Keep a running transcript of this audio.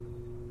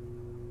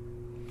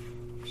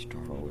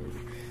Start all over.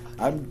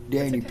 I'm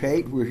Danny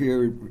Pate. We're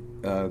here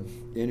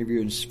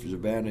interviewing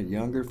Savannah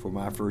Unger for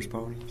My First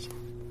Ponies.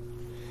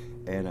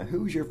 And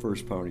who was your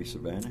first pony,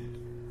 Savannah?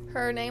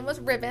 Her name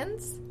was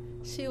Ribbons.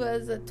 She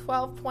was a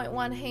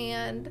 12.1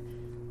 hand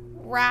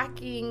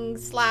racking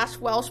 /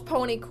 Welsh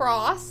pony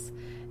cross.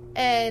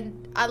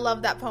 And I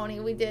love that pony.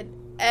 We did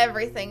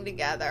everything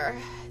together.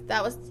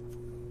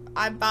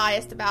 I'm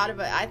biased about it,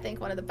 but I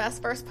think one of the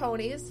best first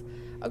ponies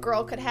a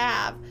girl could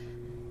have.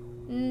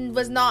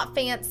 Was not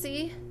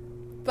fancy,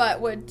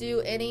 but would do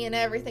any and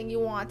everything you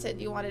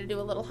wanted. You wanted to do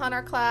a little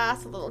hunter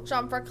class, a little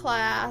jumper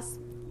class,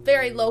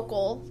 very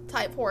local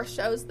type horse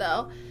shows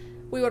though.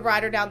 We would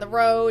ride her down the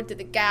road to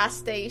the gas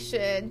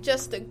station,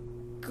 just a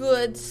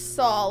good,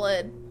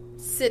 solid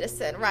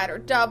citizen. Ride her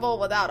double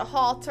without a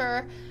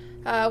halter.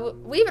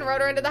 We even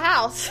rode her into the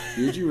house.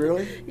 Did you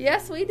really?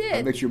 Yes, we did.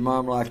 I bet your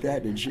mom liked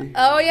that, didn't she?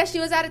 Oh, yeah, she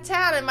was out of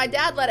town, and my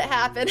dad let it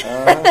happen.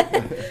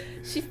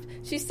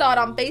 She saw it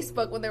on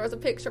Facebook when there was a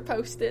picture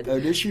posted. Oh,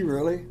 did she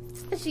really?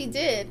 She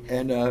did.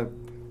 And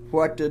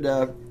what did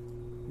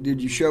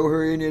you show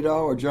her any at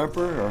all, or jump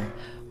her? Or?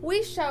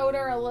 We showed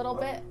her a little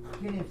bit.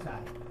 Get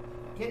inside.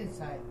 Get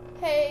inside.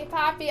 Hey,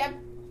 Poppy,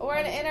 we're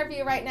in an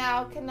interview right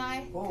now. Can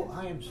I? Oh,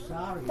 I am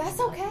sorry. That's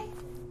okay.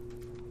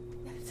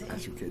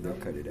 That's okay. They'll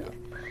cut it out.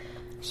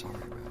 Sorry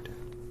about that.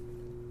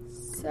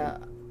 So,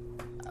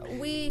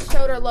 we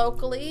showed her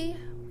locally,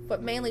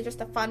 but mainly just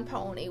a fun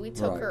pony. We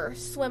took her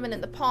swimming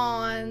in the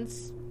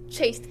ponds,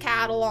 chased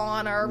cattle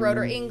on her, rode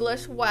her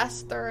English,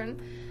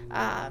 Western,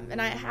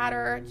 and I had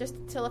her just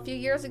until a few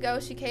years ago.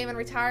 She came and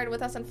retired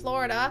with us in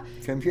Florida.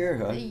 Come here,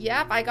 huh?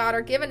 Yep, I got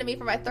her given to me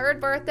for my 3rd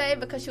birthday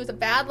because she was a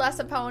bad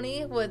lesson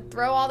pony, would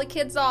throw all the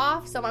kids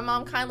off, so my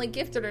mom kindly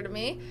gifted her to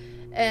me.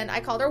 And I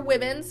called her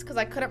Wibbins because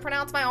I couldn't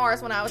pronounce my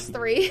R's when I was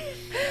 3.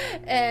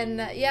 And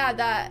yeah,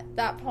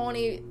 that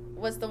pony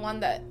was the one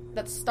that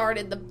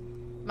started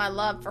my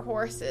love for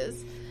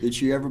horses. Did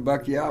she ever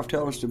buck you off?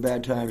 Tell us the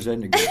bad times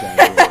and the good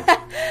times.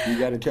 You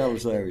got to tell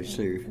us those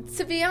too.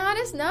 To be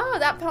honest, no.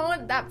 That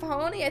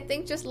pony I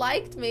think just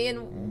liked me,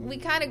 and we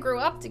kind of grew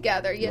up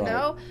together, you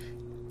know.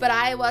 But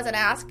I wasn't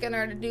asking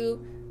her to do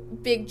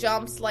big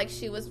jumps like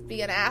she was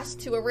being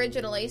asked to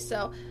originally,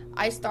 so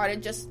I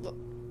started just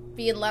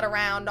being led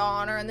around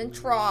on her and then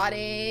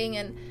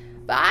trotting,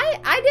 but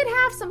I did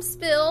have some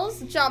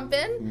spills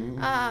jumping,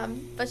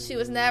 but she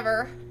was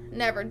never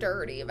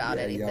dirty about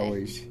anything.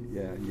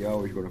 You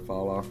always going to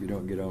fall off. You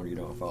don't get on, you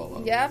don't fall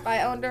off. Yep,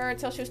 I owned her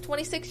until she was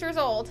 26 years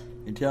old.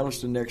 And tell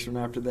us the next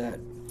one after that.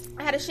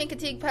 I had a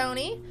Chincoteague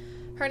pony.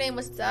 Her name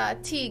was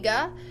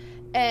Tiga,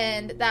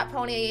 and that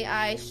pony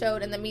I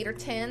showed in the meter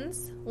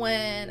 10s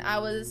when I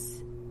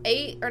was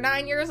 8 or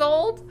 9 years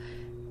old.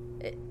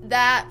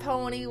 That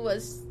pony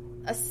was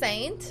a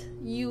saint.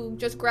 You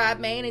just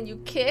grabbed mane and you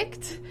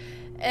kicked,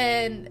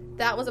 and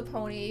that was a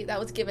pony that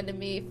was given to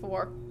me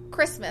for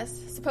Christmas.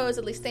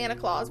 Supposedly Santa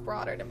Claus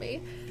brought her to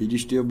me. Did you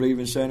still believe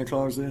in Santa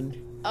Claus then?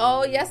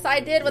 Oh yes, I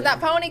did. When that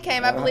pony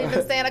came, I believed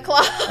in Santa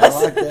Claus. I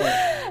like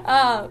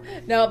that.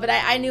 No, but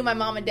I knew my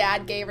mom and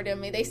dad gave her to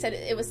me. They said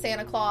it was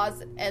Santa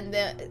Claus, and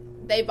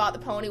they bought the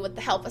pony with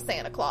the help of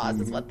Santa Claus,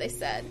 is what they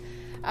said.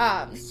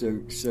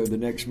 So the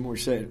next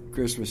morning,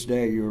 Christmas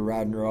Day, you were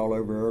riding her all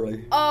over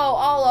early? Oh,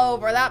 all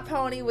over. That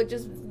pony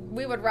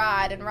we would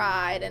ride,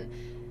 and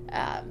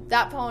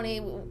that pony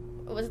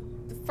was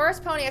the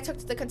first pony I took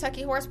to the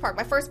Kentucky Horse Park,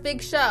 my first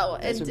big show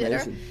and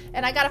dinner.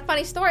 And I got a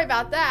funny story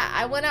about that.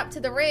 I went up to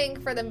the ring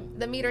for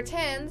the meter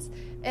 10s,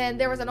 and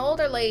there was an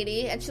older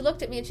lady, and she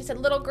looked at me and she said,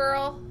 "Little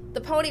girl,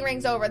 the pony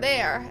ring's over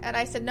there." And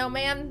I said, "No,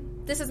 ma'am,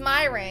 this is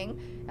my ring,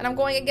 and I'm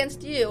going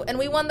against you." And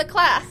we won the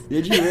class.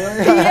 Did you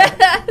really?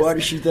 Yes. What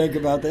did she think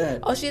about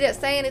that? Oh, she didn't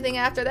say anything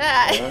after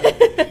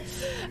that.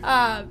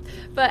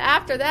 But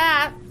after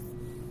that,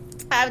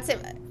 I would say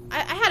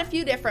I had a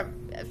few different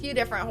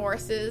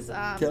horses.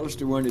 Tell us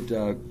the one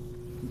that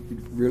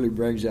really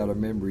brings out a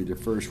memory. The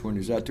first one,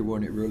 is that the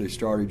one that really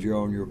started you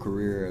on your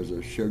career as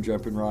a show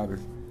jumping rider?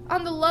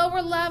 On the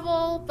lower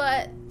level,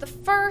 but the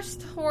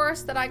first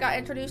horse that I got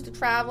introduced to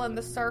traveling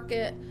the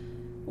circuit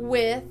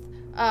with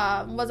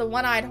was a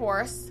one-eyed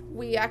horse.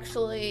 We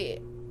actually,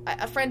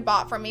 a friend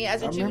bought for me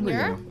as a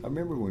junior. I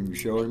remember when you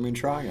showed him in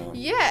Tryon.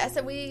 Yes,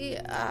 and we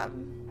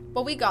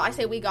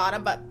got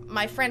him, but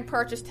my friend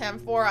purchased him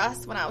for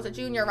us when I was a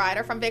junior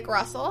rider from Vic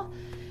Russell.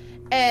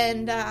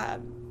 And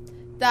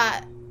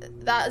that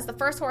is the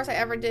first horse I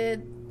ever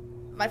did,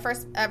 my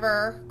first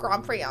ever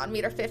Grand Prix on,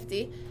 meter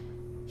 50.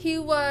 He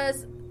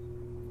was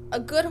a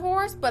good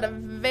horse, but a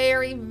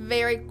very,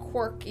 very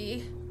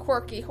quirky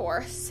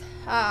horse.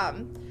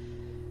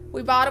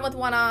 We bought him with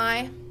one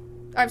eye.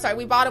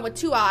 We bought him with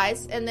two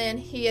eyes, and then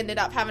he ended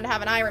up having to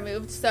have an eye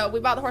removed. So we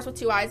bought the horse with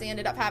two eyes. He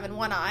ended up having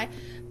one eye.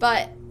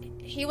 But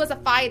he was a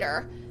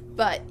fighter,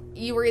 but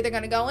you were either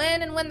going to go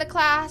in and win the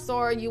class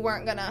or you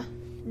weren't going to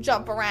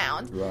jump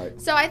around. Right.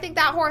 So I think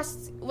that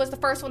horse was the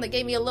first one that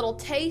gave me a little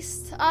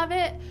taste of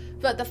it.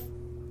 But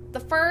the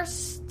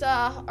first,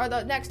 or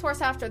the next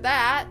horse after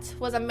that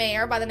was a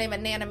mare by the name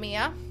of Nana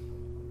Mia.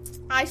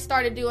 I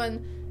started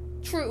doing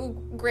true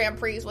Grand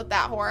Prix with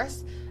that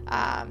horse.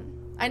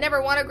 I I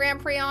never won a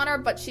Grand Prix on her,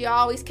 but she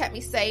always kept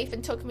me safe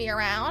and took me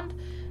around.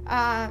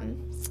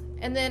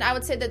 And then I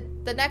would say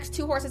that the next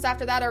 2 horses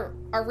after that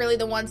are really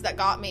the ones that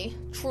got me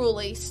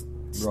truly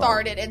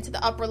started into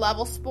the upper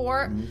level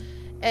sport. Mm-hmm.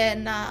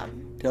 And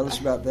tell us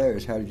about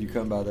those. How did you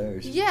come by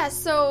those? Yeah,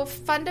 so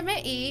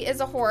Fundament E is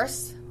a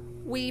horse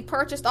we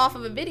purchased off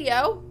of a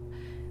video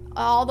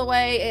all the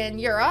way in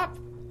Europe.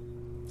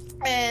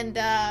 And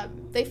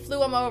they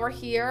flew him over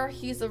here.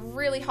 He's a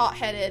really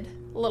hot-headed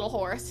little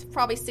horse,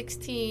 probably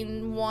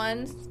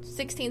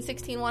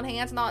 16-1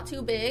 hands, not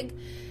too big.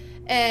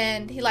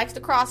 And he likes to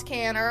cross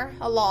canter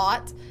a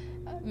lot,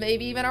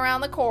 maybe even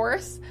around the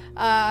course.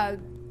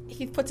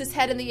 He puts his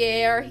head in the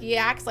air. He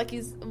acts like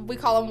we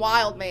call him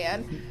Wild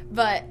Man,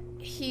 but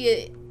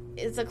he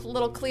is a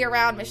little clear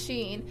round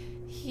machine.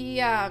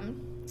 He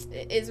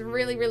is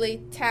really,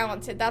 really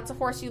talented. That's a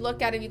horse you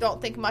look at and you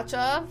don't think much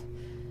of,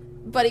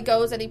 but he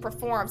goes and he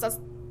performs. That's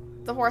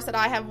the horse that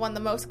I have won the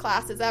most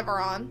classes ever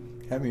on.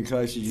 How many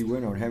classes you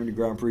win on? How many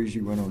Grand Prix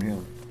you win on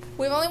him?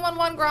 We've only won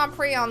 1 Grand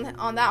Prix on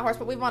that horse,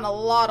 but we've won a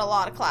lot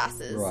of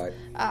classes. Right.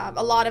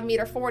 A lot of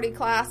meter 40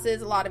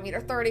 classes, a lot of meter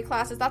 30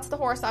 classes. That's the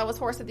horse I was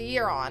Horse of the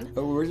Year on.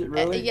 Oh, was it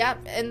really?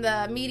 Yep, in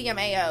the medium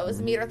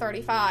AOs, meter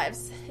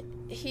 35s.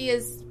 He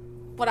is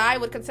what I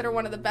would consider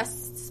one of the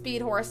best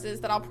speed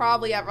horses that I'll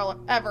probably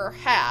ever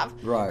have.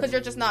 Right. Because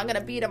you're just not going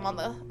to beat him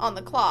on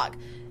the clock.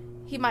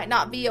 He might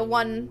not be a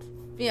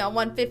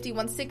 150,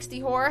 160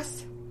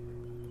 horse,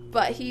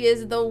 but he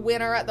is the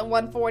winner at the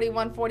 140,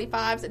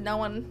 145s, and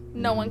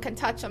no one can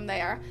touch him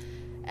there.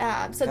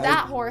 So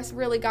that horse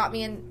really got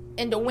me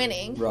into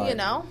winning, right.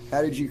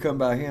 How did you come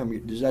by him?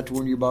 Is that the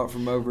one you bought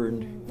from over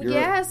in Europe?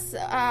 Yes.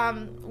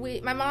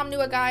 My mom knew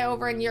a guy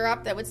over in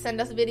Europe that would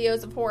send us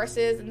videos of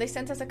horses, and they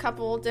sent us a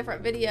couple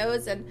different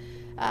videos. And,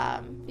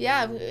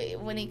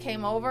 when he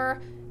came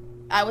over,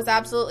 I was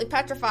absolutely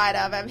petrified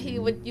of him.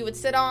 You would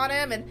sit on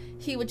him, and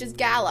he would just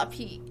gallop.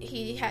 He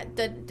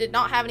did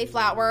not have any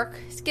flat work.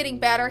 He's getting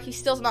better. He's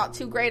still not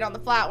too great on the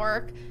flat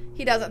work.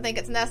 He doesn't think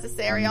it's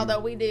necessary, although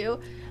we do.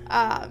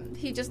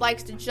 He just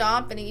likes to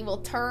jump, and he will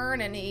turn,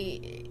 and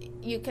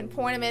you can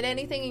point him at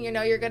anything,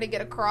 and you're going to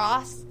get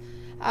across.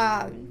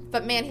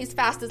 But man, he's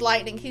fast as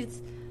lightning.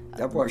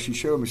 That's what she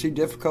showed me. Is he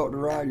difficult to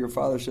ride? Your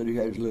father said he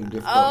had a little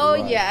difficult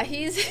to ride. Yeah,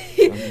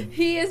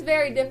 he is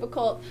very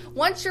difficult.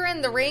 Once you're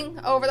in the ring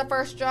over the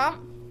first jump,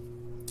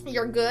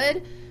 you're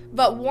good.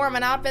 But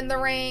warming up in the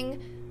ring,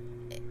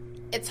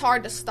 it's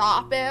hard to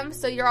stop him.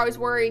 So you're always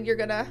worried you're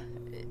gonna,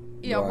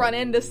 run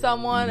into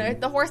someone. Mm-hmm.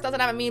 The horse doesn't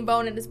have a mean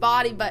bone in his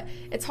body, but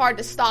it's hard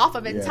to stop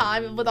him in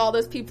time with all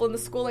those people in the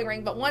schooling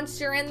ring. But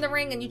once you're in the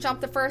ring and you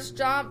jump the first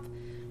jump,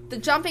 the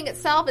jumping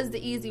itself is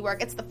the easy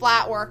work. It's the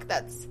flat work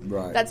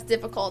that's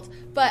difficult.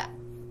 But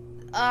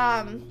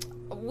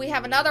we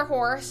have another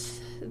horse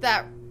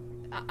that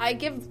I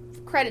give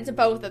credit to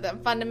both of them,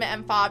 Fundament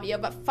and Fabio.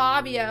 But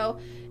Fabio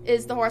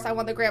is the horse I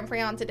won the Grand Prix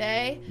on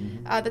today,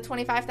 the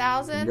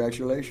 25,000.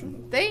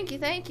 Congratulations.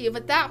 Thank you.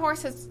 But that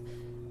horse has,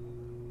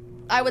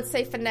 I would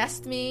say,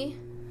 finessed me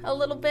a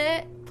little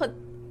bit.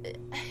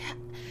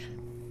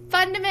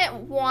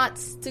 Fundament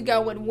wants to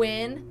go and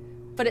win,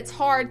 but it's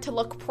hard to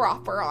look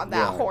proper on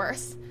that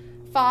horse.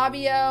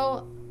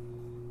 Fabio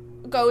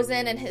goes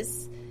in and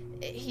he's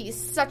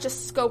such a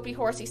scopy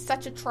horse. He's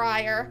such a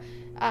trier,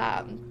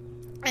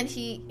 and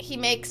he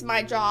makes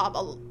my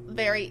job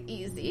very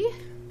easy.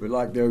 But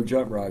like the old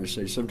jump riders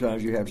say,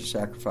 sometimes you have to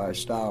sacrifice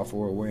style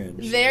for a win.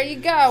 There you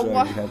go. So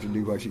you have to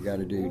do what you got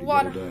to do to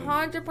get it done.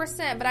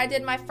 100%. But I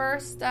did my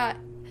first,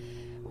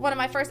 one of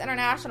my first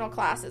international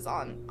classes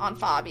on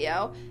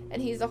Fabio,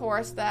 and he's a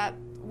horse that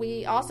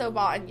we also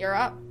bought in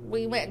Europe.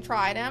 We went and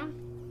tried him.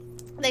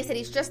 They said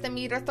he's just a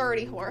meter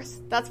 30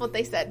 horse. That's what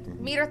they said.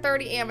 Mm-hmm. Meter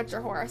 30 amateur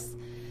horse.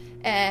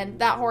 And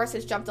that horse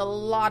has jumped a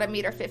lot of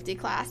meter 50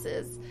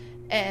 classes.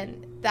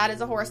 And that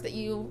is a horse that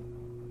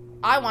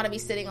I want to be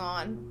sitting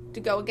on to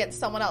go against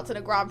someone else in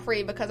a Grand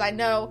Prix, because I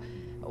know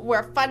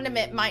where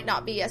Fundament might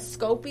not be as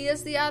scopy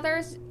as the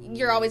others,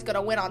 you're always going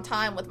to win on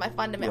time with my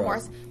Fundament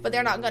horse, but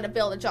they're not going to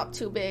build a jump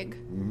too big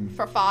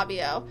for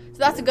Fabio. So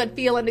that's a good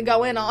feeling to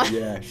go in on.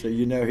 Yeah, so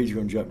he's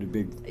going to jump to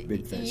big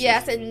fences.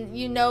 Yes, and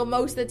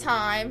most of the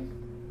time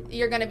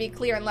you're going to be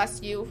clear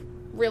unless you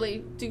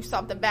really do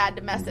something bad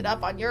to mess it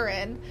up on your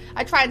end.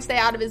 I try and stay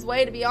out of his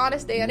way, to be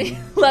honest, Danny.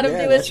 Let him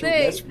do his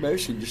thing. That's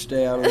mostly to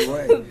stay out of his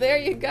way. There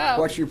you go.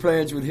 What's your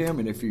plans with him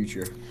in the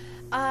future?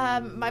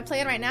 My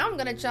plan right now, I'm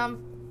going to jump.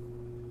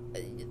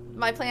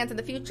 My plans in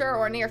the future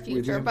or near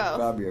future, both.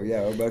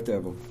 Fabio, or both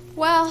of them.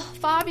 Well,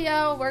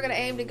 Fabio, we're going to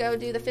aim to go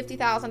do the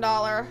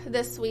 $50,000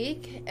 this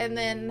week, and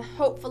then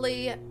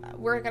hopefully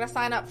we're going to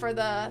sign up for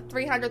the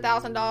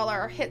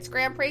 $300,000 HITS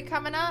Grand Prix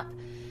coming up.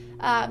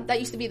 That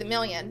used to be the $1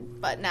 million,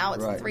 but now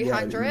it's the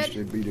 $300,000. Yeah, it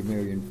used to be the $1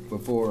 million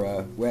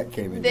before WET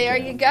came in. There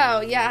you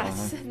go.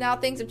 Yes. Now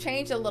things have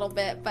changed a little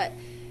bit, but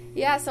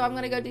yeah. So I'm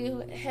going to go do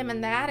him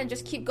in that, and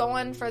just keep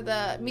going for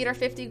the meter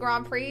 50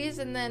 Grand Prix,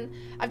 and then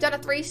I've done a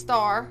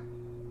 3-star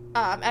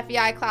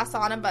FEI class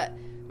on him, but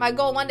my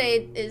goal one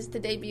day is to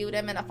debut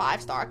him in a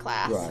 5-star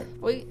class.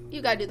 Right.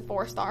 You got to do the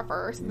 4-star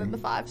first, and then the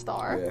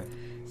 5-star. Yeah.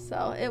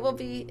 So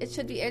it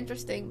should be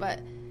interesting,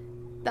 but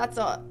that's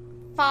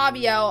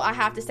Fabio, I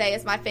have to say,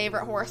 is my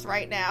favorite horse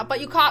right now.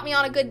 But you caught me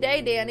on a good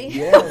day, Danny.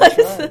 Yeah,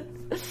 that's right.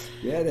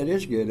 Yeah, that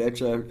is good.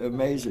 That's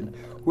amazing.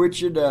 Which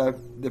should the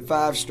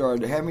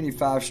 5-star? How many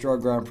 5-star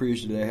Grand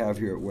Prix do they have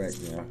here at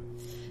WEC now?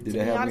 Do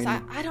they have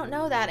many? I don't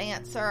know that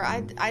answer.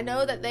 I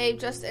know that they've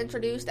just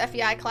introduced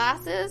FEI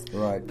classes,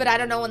 right? But I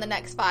don't know when the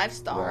next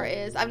 5-star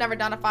is. I've never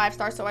done a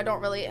 5-star, so I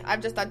don't really.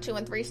 I've just done 2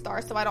 and 3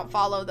 stars, so I don't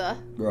follow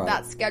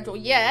that schedule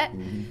yet.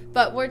 Mm-hmm.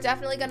 But we're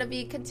definitely going to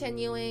be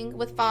continuing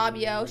with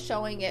Fabio,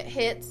 showing it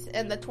HITS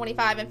and the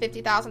 $25,000 and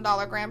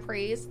 $50,000 Grand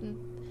Prix, and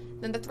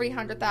then the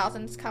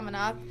 300,000 is coming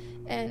up.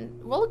 And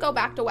we'll go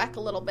back to WEC a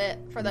little bit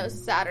for those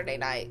Saturday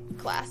night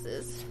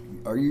classes.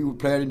 Are you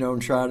planning on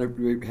trying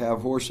to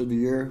have Horse of the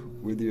Year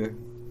with your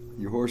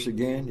horse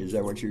again? Is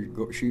that what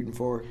you're shooting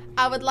for?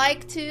 I would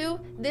like to.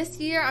 This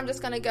year, I'm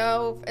just going to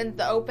go in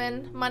the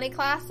open money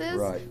classes.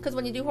 Right. Because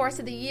when you do Horse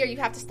of the Year, you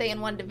have to stay in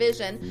one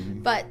division. Mm-hmm.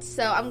 But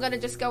so I'm going to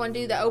just go and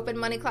do the open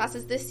money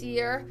classes this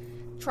year.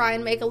 Try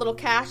and make a little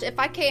cash if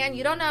I can.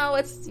 You don't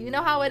know. You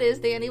know how it is,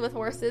 Danny, with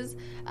horses.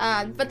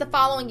 But the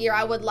following year,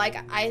 I would like.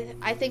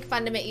 I think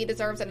Fundament E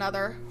deserves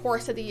another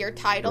Horse of the Year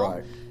title.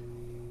 Right.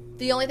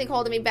 The only thing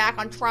holding me back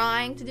on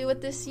trying to do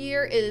it this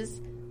year is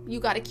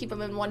you got to keep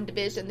them in one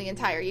division the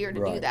entire year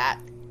to do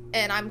that.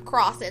 And I'm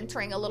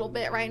cross-entering a little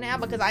bit right now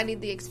because I need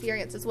the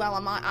experience as well.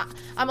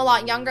 I'm a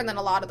lot younger than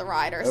a lot of the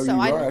riders. Oh, so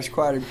you are. That's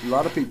quite a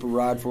lot of people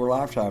ride for a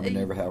lifetime and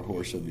never have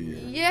Horse of the Year.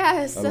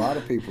 Yes. A lot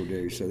of people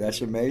do. So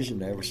that's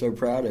amazing. I was so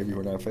proud of you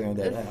when I found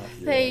that out.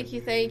 Thank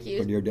you.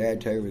 When your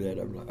dad told me that,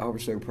 I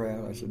was so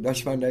proud. I said,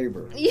 that's my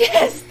neighbor.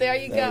 Yes, there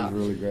you go. That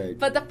was really great.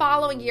 But the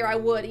following year I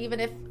would, even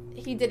if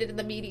he did it in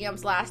the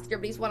mediums last year,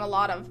 but he's won a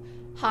lot of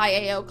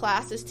high AO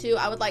classes too.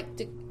 I would like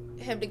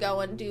him to go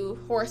and do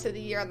Horse of the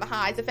Year in the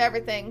highs if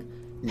everything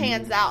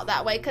pans out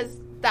that way, because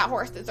that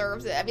horse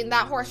deserves it. I mean,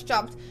 that horse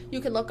jumped. You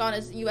can look on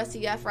his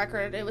USEF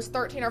record. It was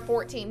 13 or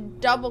 14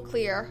 double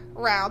clear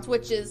rounds,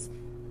 which is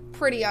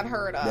pretty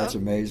unheard of. That's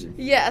amazing.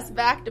 Yes,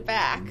 back to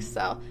back.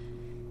 So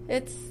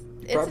it's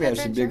probably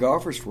has some big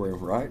offers for him,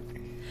 right?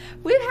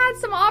 We've had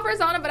some offers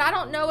on him, but I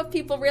don't know if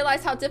people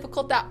realize how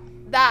difficult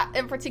that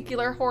in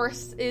particular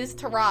horse is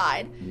to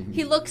ride. Mm-hmm.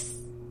 He looks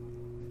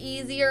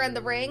easier in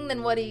the ring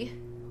than what he is.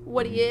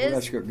 Well,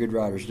 that's what good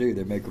riders do.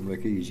 They make them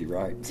look easy,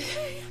 right?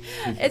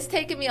 It's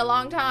taken me a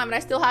long time, and I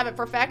still haven't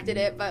perfected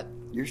it, but...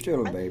 You're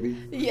still a baby.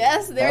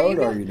 Yes, there you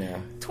go. How old are you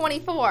now?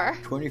 24.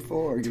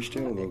 24. You're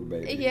still a little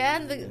baby. Yeah,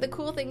 and the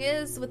cool thing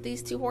is with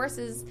these two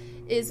horses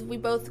is we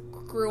both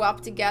grew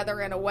up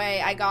together in a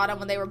way. I got them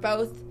when they were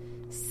both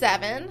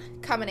 7,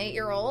 coming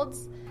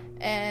 8-year-olds,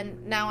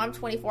 and now I'm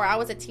 24. I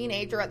was a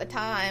teenager at the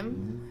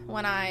time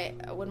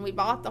when we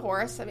bought the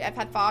horse. I mean, I've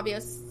had Fabio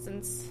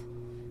since...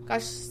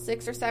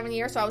 6 or 7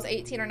 years, so I was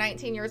 18 or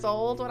 19 years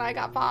old when I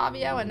got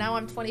Fabio, and now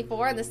I'm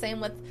 24, and the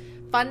same with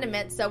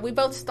Fundament. So we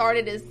both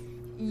started as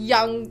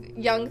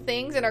young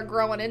things and are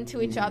growing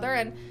into each other,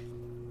 and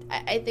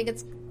I think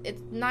it's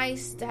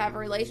nice to have a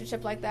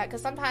relationship like that,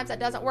 because sometimes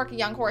that doesn't work. A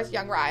young horse,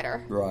 young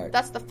rider. Right.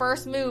 That's the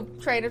first move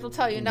trainers will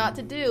tell you not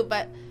to do,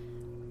 but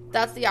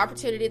that's the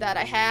opportunity that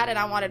I had, and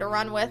I wanted to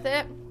run with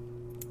it.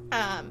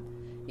 A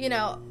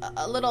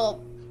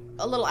little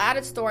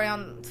added story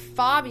on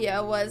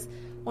Fabio was,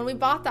 when we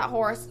bought that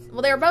horse,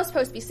 well, they were both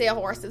supposed to be sale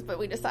horses, but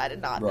we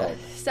decided not to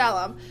sell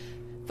them.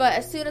 But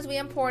as soon as we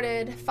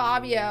imported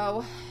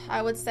Fabio,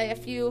 I would say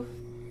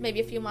maybe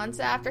a few months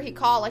after, he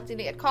colicked, and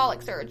he had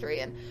colic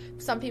surgery. And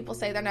some people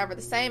say they're never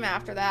the same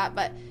after that.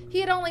 But he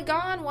had only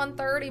gone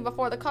 130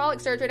 before the colic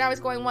surgery. Now he's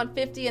going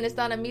 150 and has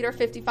done a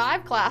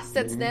 1.55 class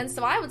since then.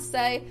 So I would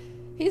say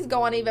he's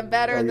going even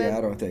better.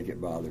 I don't think it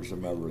bothers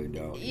him. I really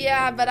don't.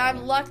 Yeah, but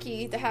I'm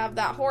lucky to have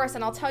that horse.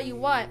 And I'll tell you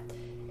what.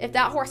 If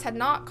that horse had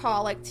not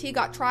colicked, he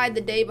got tried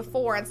the day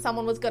before, and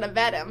someone was going to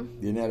vet him.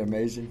 Isn't that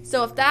amazing?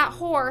 So if that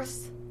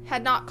horse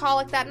had not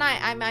colicked that night,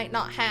 I might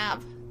not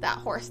have that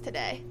horse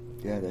today.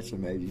 Yeah, that's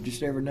amazing. You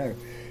just never know.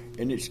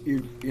 And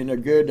you're in a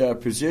good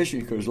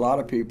position, because a lot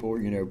of people,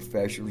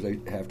 professionals, they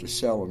have to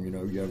sell them.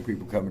 Young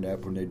people coming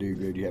up, when they do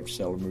good, you have to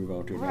sell them, move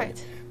on to another.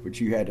 Right. But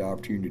you had the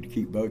opportunity to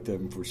keep both of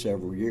them for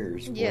several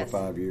years, 4 yes. or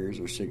 5 years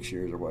or 6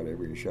 years or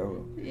whatever, and show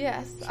them.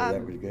 Yes. So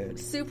that was good.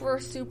 Super,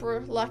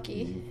 super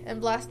lucky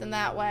and blessed in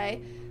that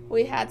way.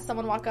 We had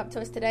someone walk up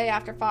to us today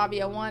after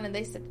Fabio won, and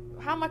they said,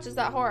 "How much is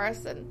that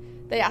horse?" And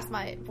they asked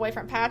my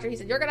boyfriend Patrick. He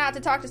said, "You're going to have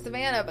to talk to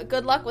Savannah, but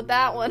good luck with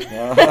that one."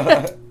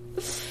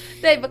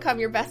 They become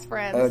your best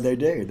friends. Oh, they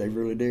do. They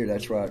really do.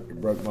 That's why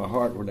it broke my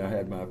heart when I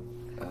had my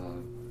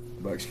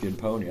buckskin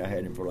pony. I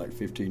had him for like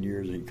 15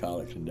 years, and he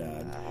colicked and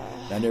died.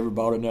 I never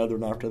bought another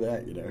one after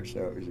that,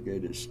 So it was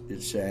good.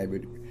 It's sad,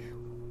 but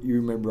you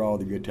remember all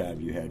the good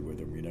times you had with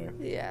him,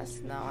 Yes.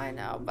 No, I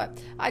know.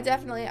 But I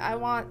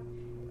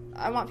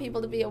want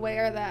people to be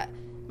aware that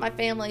my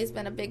family's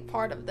been a big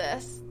part of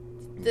this.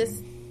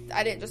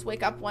 I didn't just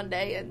wake up one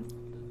day and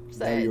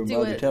Now, your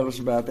mother, tell us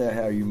about that,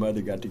 how your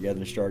mother got together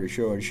and started a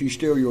show. And she's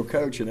still your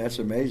coach, and that's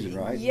amazing,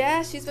 right?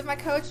 Yeah, she's been my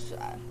coach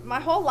my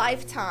whole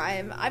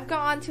lifetime. I've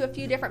gone to a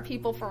few different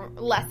people for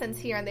lessons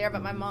here and there,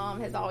 but my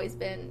mom has always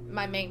been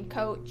my main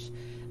coach.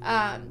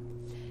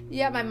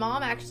 Yeah, my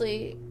mom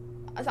actually,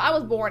 so I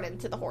was born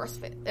into the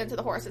horses.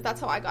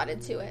 That's how I got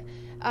into it.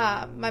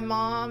 My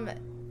mom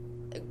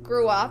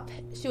grew up,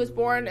 she was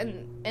born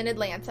in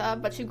Atlanta,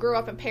 but she grew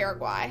up in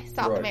Paraguay,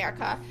 South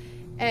America.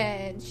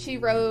 And she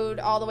rode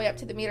all the way up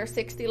to the meter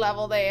 60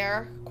 level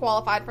there,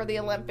 qualified for the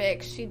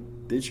Olympics.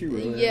 Did she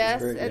really?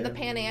 Yes, in the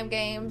Pan Am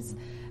Games.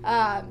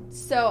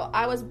 So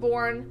I was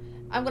born,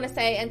 I'm going to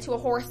say, into a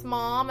horse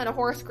mom and a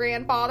horse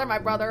grandfather. My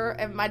brother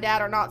and my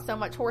dad are not so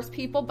much horse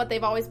people, but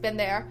they've always been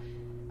there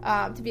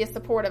to be as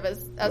supportive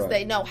as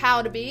they know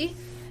how to be.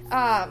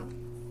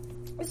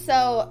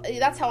 So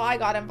that's how I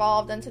got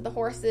involved into the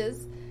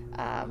horses.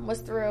 Was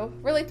through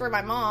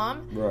my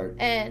mom. Right.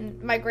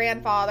 And my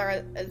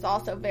grandfather is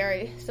also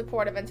very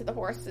supportive into the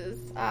horses.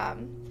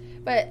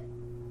 But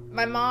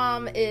my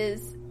mom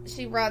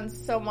she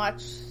runs so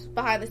much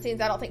behind the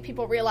scenes. I don't think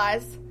people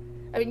realize.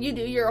 I mean, you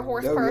do. You're a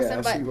horse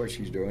person. I see what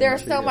she's doing.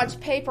 There's so much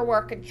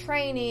paperwork and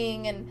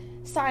training and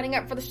signing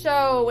up for the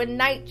show and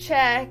night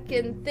check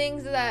and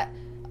things that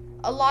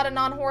a lot of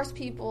non-horse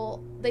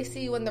people, they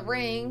see you in the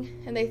ring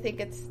and they think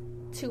it's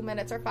 2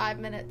 minutes or 5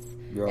 minutes.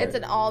 Right. It's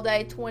an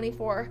all-day,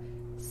 24/7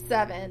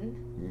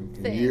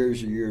 thing. And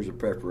years and years of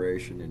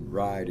preparation and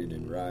riding.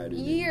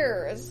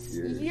 Years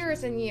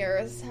and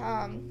years.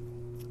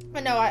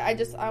 But no,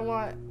 I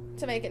want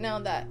to make it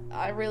known that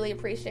I really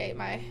appreciate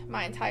my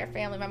entire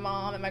family, my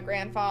mom and my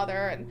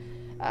grandfather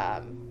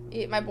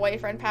and my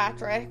boyfriend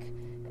Patrick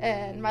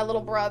and my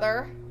little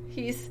brother.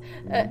 He's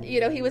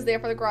he was there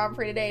for the Grand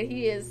Prix today.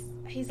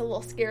 He's a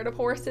little scared of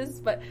horses,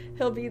 but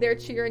he'll be there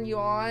cheering you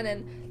on.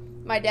 And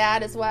my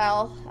dad as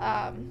well.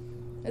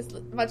 As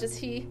much as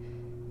he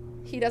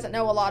doesn't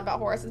know a lot about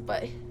horses,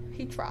 but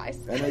he tries.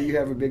 I know you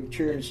have a big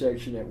cheering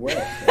section at West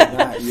at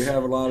night. You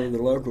have a lot of the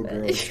local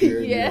girls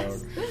cheering.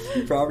 Yes.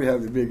 You probably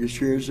have the biggest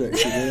cheering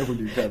section there when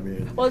you come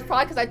in. Well, it's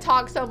probably because I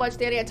talk so much,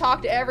 Danny. I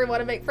talk to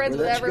everyone and make friends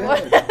with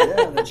everyone. Good.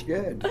 Yeah, that's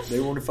good. They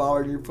want to follow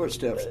in your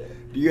footsteps.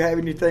 Do you have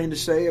anything to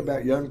say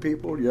about young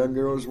people, young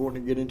girls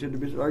wanting to get into the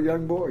business, or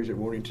young boys that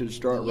wanting to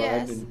start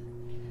riding?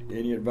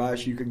 Any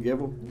advice you can give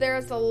them?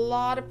 There's a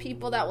lot of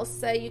people that will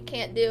say you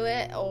can't do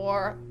it,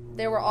 or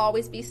there will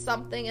always be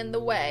something in the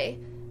way.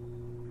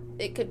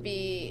 It could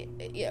be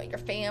your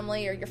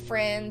family or your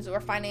friends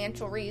or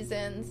financial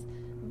reasons.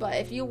 But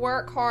if you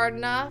work hard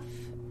enough,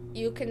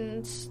 you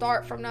can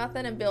start from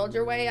nothing and build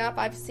your way up.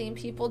 I've seen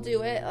people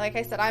do it. Like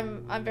I said,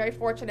 I'm very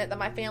fortunate that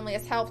my family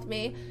has helped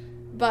me.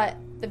 But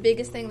the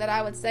biggest thing that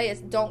I would say is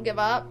don't give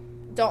up.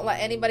 Don't let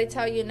anybody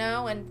tell you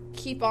no, and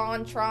keep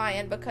on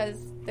trying, because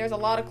there's a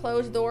lot of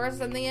closed doors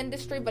in the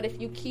industry, but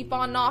if you keep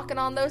on knocking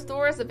on those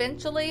doors,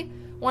 eventually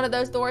one of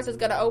those doors is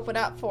going to open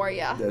up for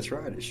you. That's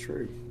right. It's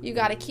true. You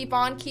got to keep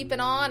on keeping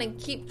on and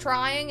keep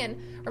trying, and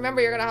remember,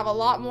 you're going to have a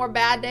lot more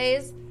bad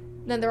days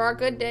than there are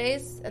good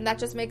days, and that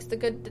just makes the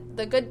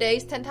good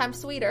days 10 times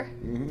sweeter.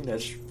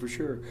 That's for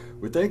sure.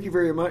 Well, thank you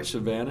very much,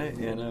 Savannah,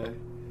 and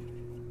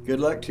good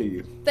luck to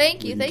you.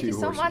 Thank you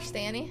so much,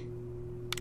 Danny.